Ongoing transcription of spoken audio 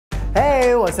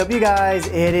Hey, what's up you guys?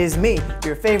 It is me,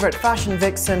 your favorite fashion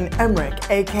vixen, Emeric,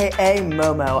 aka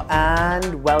Momo,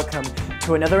 and welcome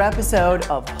to another episode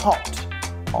of Hot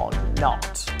or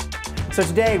Not. So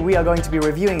today we are going to be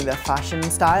reviewing the fashion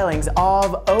stylings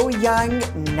of欧阳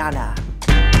娜娜.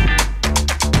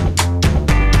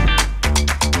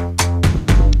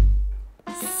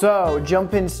 So,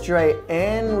 jumping straight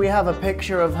in, we have a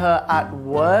picture of her at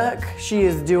work. She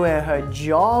is doing her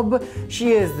job.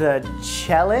 She is the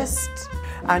cellist,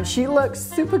 and she looks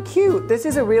super cute. This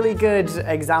is a really good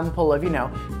example of,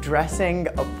 dressing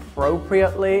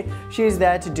appropriately. She's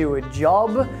there to do a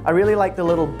job. I really like the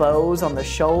little bows on the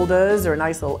shoulders, or a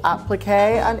nice little applique,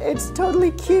 and it's totally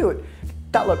cute.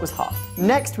 That look was hot.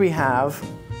 Next we have,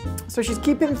 so she's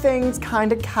keeping things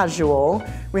kind of casual.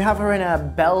 We have her in a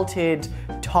belted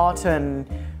tartan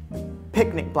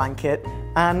picnic blanket,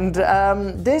 and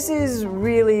this is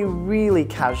really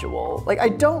casual. Like, I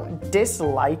don't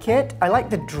dislike it. I like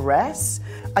the dress.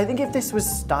 I think if this was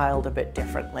styled a bit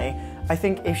differently, I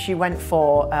think if she went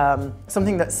for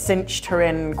something that cinched her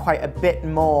in quite a bit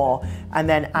more and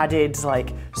then added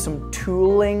like some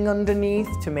tooling underneath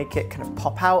to make it kind of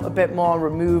pop out a bit more,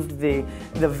 removed the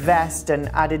vest and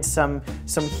added some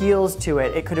heels to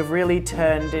it, it could have really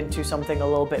turned into something a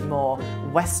little bit more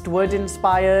Westwood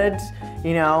inspired,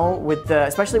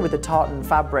 especially with the tartan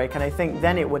fabric, and I think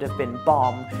then it would have been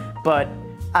bomb. But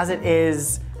as it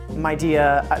is, my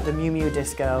dear, at the Miu Miu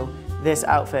Disco, this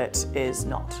outfit is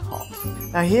not hot.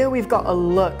 Now here we've got a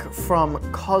look from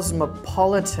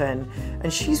Cosmopolitan,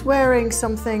 and she's wearing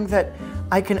something that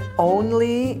I can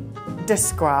only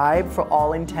describe for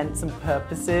all intents and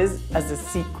purposes as a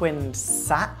sequined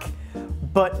sack,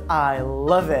 but I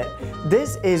love it.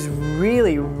 This is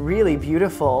really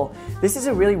beautiful. This is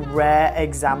a really rare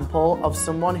example of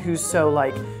someone who's so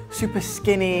like super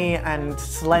skinny and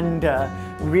slender,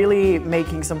 really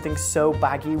making something so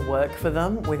baggy work for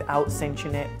them without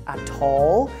cinching it at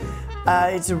all.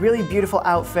 It's a really beautiful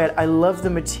outfit. I love the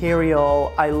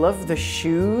material. I love the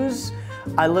shoes.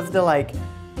 I love the like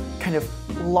kind of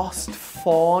lost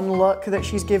fawn look that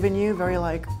she's given you. Very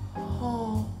like,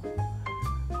 oh,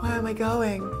 where am I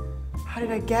going? How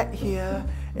did I get here?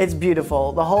 It's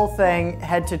beautiful. The whole thing,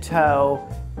 head to toe,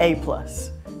 A+.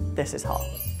 This is hot.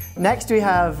 Next we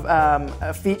have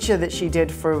a feature that she did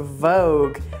for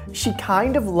Vogue. She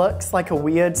kind of looks like a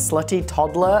weird slutty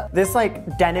toddler. This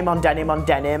like denim on denim on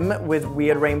denim with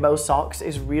weird rainbow socks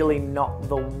is really not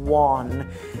the one.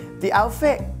 The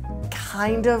outfit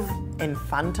kind of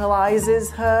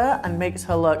infantilizes her and makes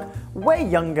her look way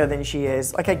younger than she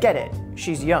is. Like, I get it,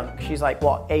 she's young. She's like,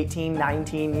 what, 18,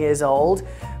 19 years old?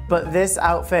 But this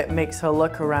outfit makes her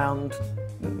look around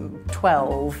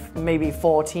 12, maybe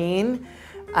 14.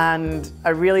 And I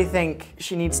really think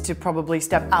she needs to probably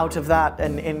step out of that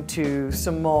and into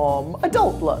some more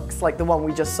adult looks, like the one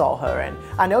we just saw her in.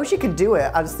 I know she can do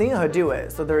it, I've seen her do it,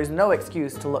 so there is no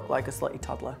excuse to look like a slutty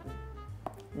toddler.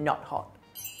 Not hot.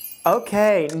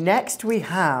 Okay, next we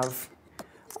have,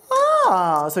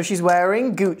 so she's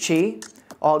wearing Gucci,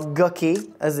 or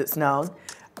Gucci as it's known.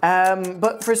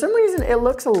 But for some reason it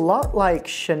looks a lot like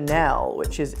Chanel,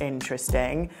 which is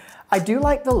interesting. I do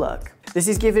like the look. This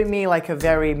is giving me like a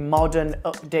very modern,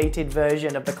 updated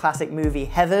version of the classic movie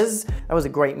Heathers. That was a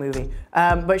great movie.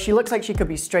 But she looks like she could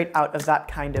be straight out of that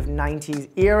kind of 90s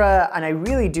era, and I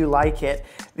really do like it.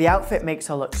 The outfit makes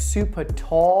her look super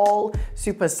tall,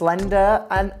 super slender,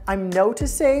 and I'm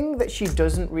noticing that she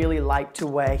doesn't really like to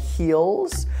wear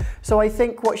heels. So I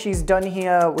think what she's done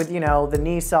here with, the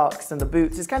knee socks and the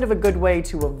boots is kind of a good way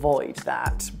to avoid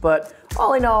that. But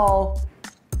all in all,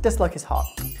 this look is hot.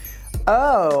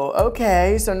 Oh,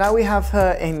 okay, so now we have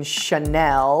her in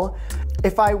Chanel.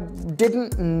 If I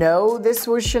didn't know this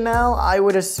was Chanel, I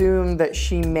would assume that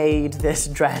she made this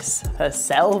dress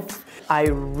herself. I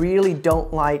really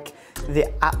don't like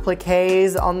the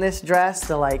appliques on this dress,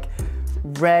 the like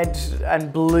red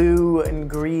and blue and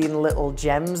green little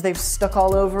gems they've stuck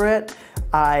all over it.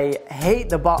 I hate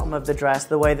the bottom of the dress,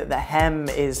 the way that the hem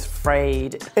is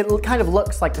frayed. It kind of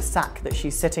looks like the sack that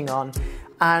she's sitting on.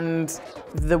 And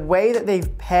the way that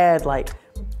they've paired like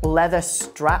leather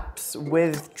straps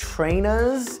with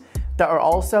trainers that are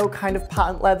also kind of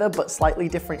patent leather but slightly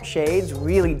different shades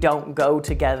really don't go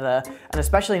together, and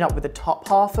especially not with the top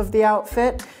half of the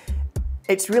outfit.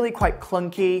 It's really quite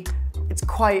clunky, it's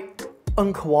quite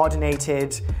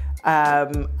uncoordinated,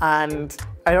 and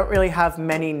I don't really have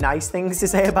many nice things to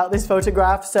say about this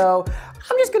photograph, so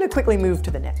I'm just gonna quickly move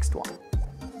to the next one.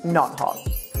 Not hot.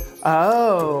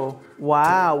 Oh,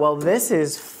 wow, well this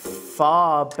is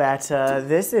far better.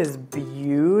 This is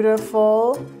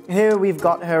beautiful. Here we've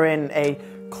got her in a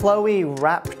Chloe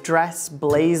wrap dress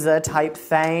blazer type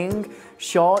thing,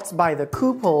 shorts by the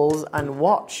Couples, and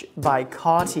watch by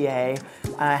Cartier.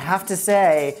 And I have to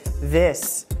say,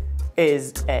 this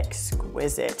is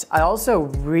exquisite. I also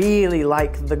really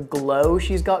like the glow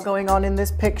she's got going on in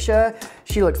this picture.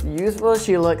 She looks youthful,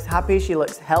 she looks happy, she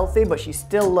looks healthy, but she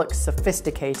still looks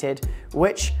sophisticated,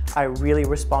 which I really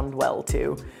respond well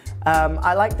to.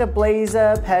 I like the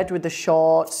blazer paired with the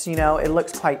shorts, you know, it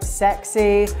looks quite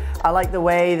sexy. I like the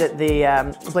way that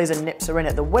the blazer nips her in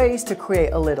at the waist to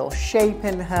create a little shape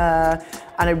in her.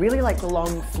 And I really like the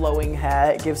long flowing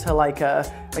hair. It gives her like a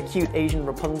cute Asian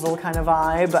Rapunzel kind of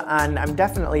vibe, and I'm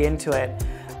definitely into it.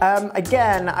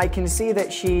 Again, I can see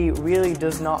that she really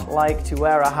does not like to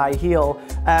wear a high heel,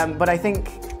 but I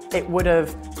think it would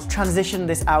have transitioned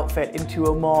this outfit into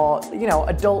a more, you know,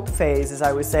 adult phase, as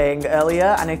I was saying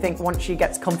earlier. And I think once she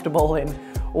gets comfortable in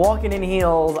walking in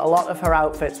heels, a lot of her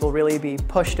outfits will really be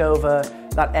pushed over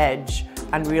that edge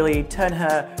and really turn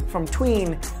her from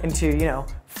tween into, you know,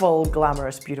 full,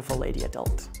 glamorous, beautiful lady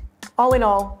adult. All in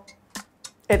all,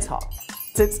 it's hot.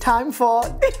 So it's time for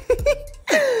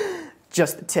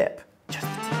just the tip. Just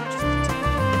the tip.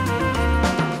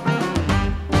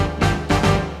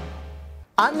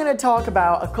 I'm going to talk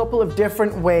about a couple of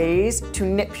different ways to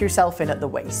nip yourself in at the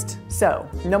waist. So,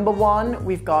 number one,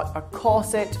 we've got a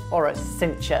corset or a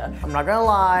cincher. I'm not going to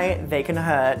lie, they can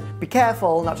hurt. Be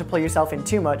careful not to pull yourself in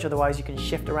too much, otherwise you can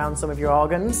shift around some of your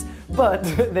organs, but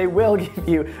they will give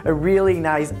you a really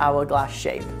nice hourglass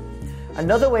shape.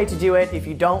 Another way to do it, if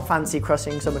you don't fancy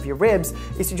crushing some of your ribs,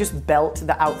 is to just belt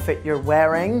the outfit you're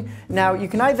wearing. Now, you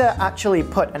can either actually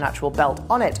put an actual belt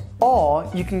on it, or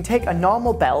you can take a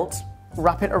normal belt,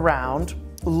 wrap it around,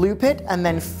 loop it, and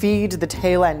then feed the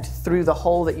tail end through the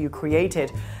hole that you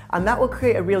created. And that will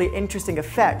create a really interesting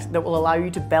effect that will allow you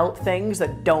to belt things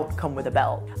that don't come with a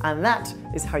belt. And that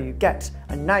is how you get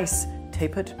a nice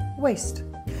tapered waist.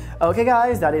 Okay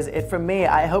guys, that is it from me.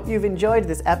 I hope you've enjoyed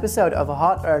this episode of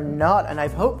Hot or Not, and I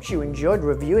hope you enjoyed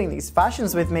reviewing these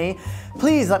fashions with me.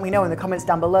 Please let me know in the comments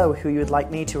down below who you'd like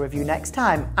me to review next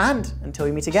time. And until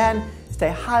we meet again,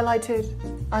 stay highlighted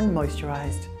and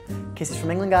moisturized. Kisses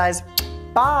from England, guys.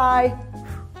 Bye!